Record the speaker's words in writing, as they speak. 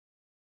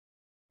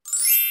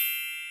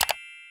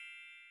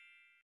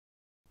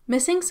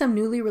Missing some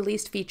newly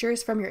released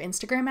features from your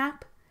Instagram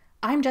app?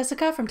 I'm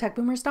Jessica from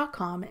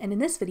techboomers.com, and in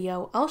this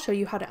video, I'll show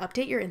you how to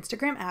update your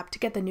Instagram app to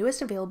get the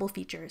newest available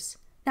features.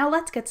 Now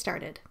let's get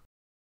started.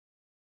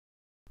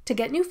 To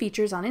get new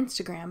features on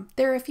Instagram,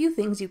 there are a few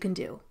things you can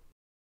do.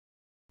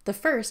 The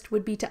first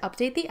would be to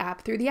update the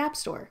app through the App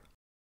Store.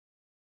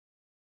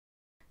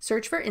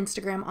 Search for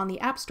Instagram on the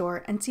App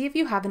Store and see if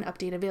you have an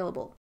update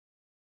available.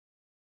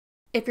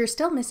 If you're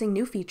still missing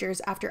new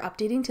features after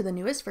updating to the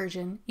newest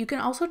version, you can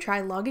also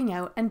try logging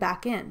out and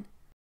back in.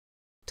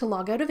 To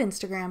log out of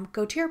Instagram,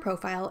 go to your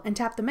profile and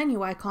tap the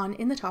menu icon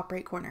in the top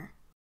right corner.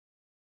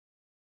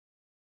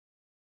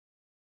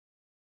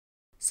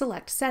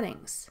 Select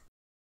Settings.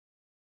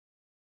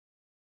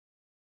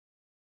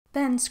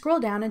 Then scroll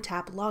down and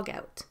tap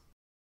Logout.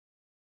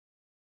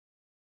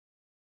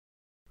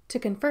 To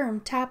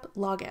confirm, tap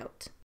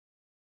Logout.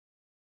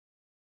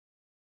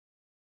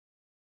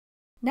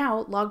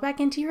 Now log back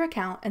into your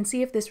account and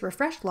see if this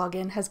refreshed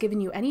login has given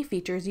you any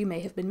features you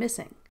may have been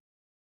missing.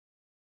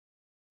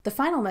 The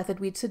final method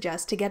we'd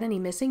suggest to get any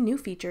missing new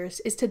features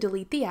is to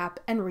delete the app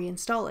and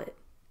reinstall it.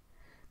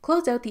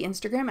 Close out the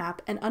Instagram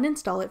app and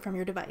uninstall it from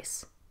your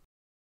device.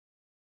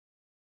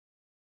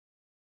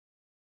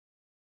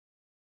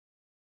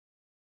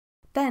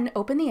 Then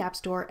open the App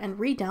Store and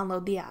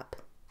re-download the app.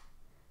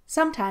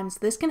 Sometimes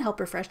this can help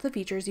refresh the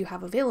features you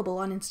have available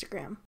on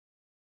Instagram.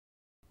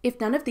 If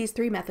none of these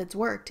three methods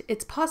worked,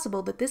 it's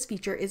possible that this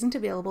feature isn't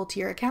available to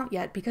your account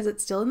yet because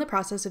it's still in the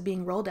process of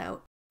being rolled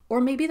out,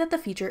 or maybe that the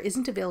feature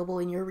isn't available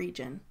in your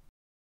region.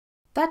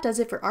 That does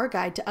it for our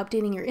guide to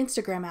updating your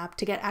Instagram app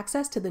to get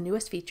access to the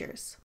newest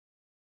features.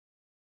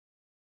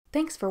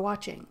 Thanks for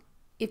watching.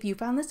 If you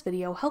found this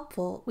video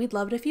helpful, we'd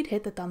love it if you'd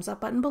hit the thumbs up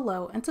button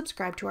below and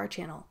subscribe to our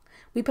channel.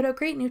 We put out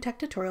great new tech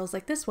tutorials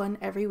like this one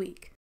every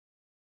week.